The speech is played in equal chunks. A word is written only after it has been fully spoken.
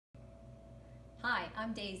Hi,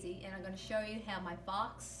 I'm Daisy, and I'm going to show you how my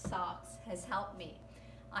Voxx socks has helped me.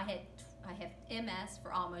 I have MS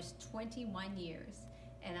for almost 21 years,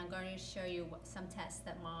 and I'm going to show you some tests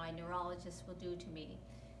that my neurologist will do to me.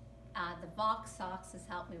 The Voxx socks has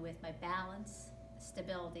helped me with my balance,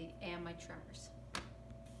 stability, and my tremors.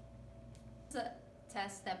 This is a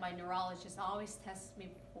test that my neurologist always tests me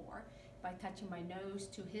for by touching my nose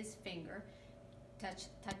to his finger,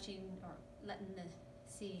 touching or letting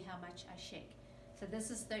see how much I shake. So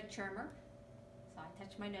this is the tremor. So I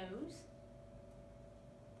touch my nose.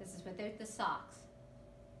 This is without the socks.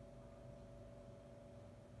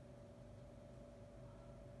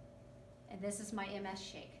 And this is my MS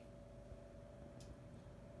shake.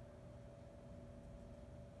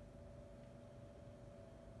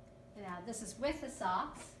 Now this is with the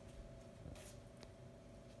socks.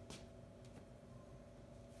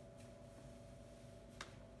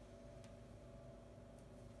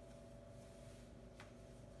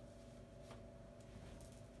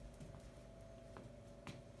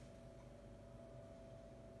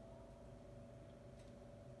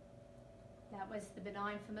 That was the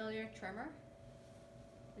benign familiar tremor.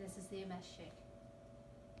 This is the MS shake.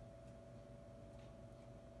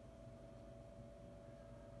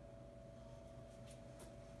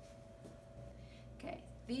 Okay,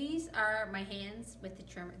 these are my hands with the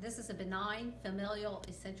tremor. This is a benign familial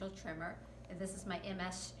essential tremor, and this is my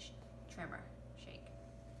MS tremor shake.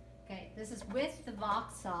 Okay, this is with the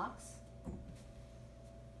Voxx socks.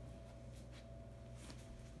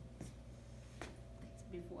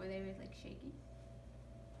 Before they were like shaky.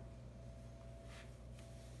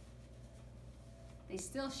 They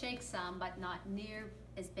still shake some, but not near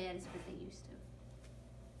as bad as what they used to.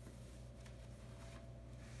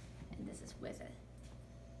 And this is with it.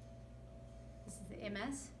 This is the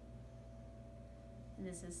MS, and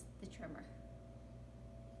this is the tremor.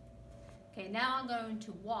 Okay, now I'm going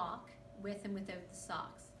to walk with and without the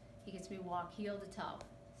socks. He gets me to walk heel to toe.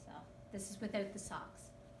 So this is without the socks.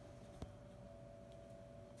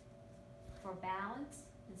 For balance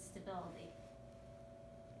and stability.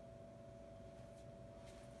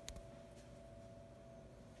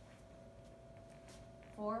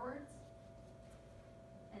 Forwards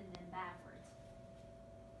and then backwards.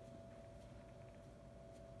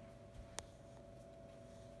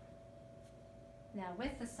 Now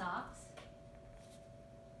with the socks,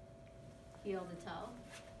 heel to toe.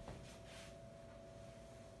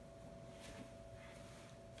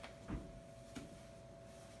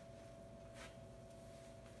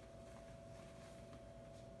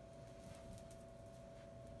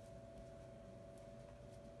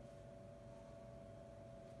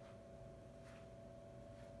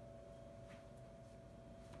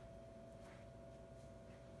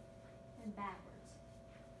 And backwards.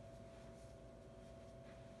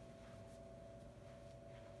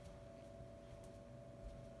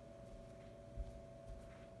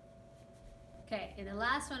 Okay, and the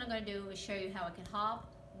last one I'm going to do is show you how I can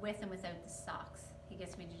hop with and without the socks. He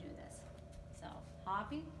gets me to do this. So,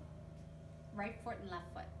 hopping, right foot and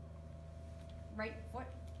left foot. Right foot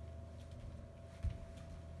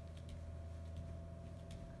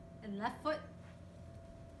and left foot.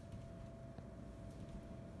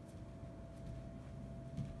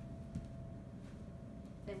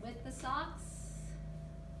 Then with the socks,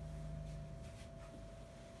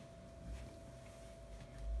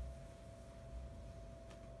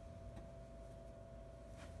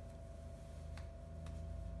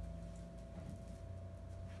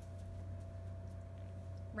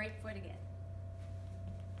 right foot again,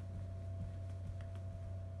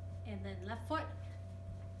 and then left foot.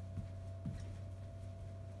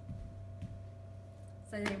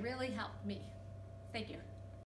 So they really helped me. Thank you.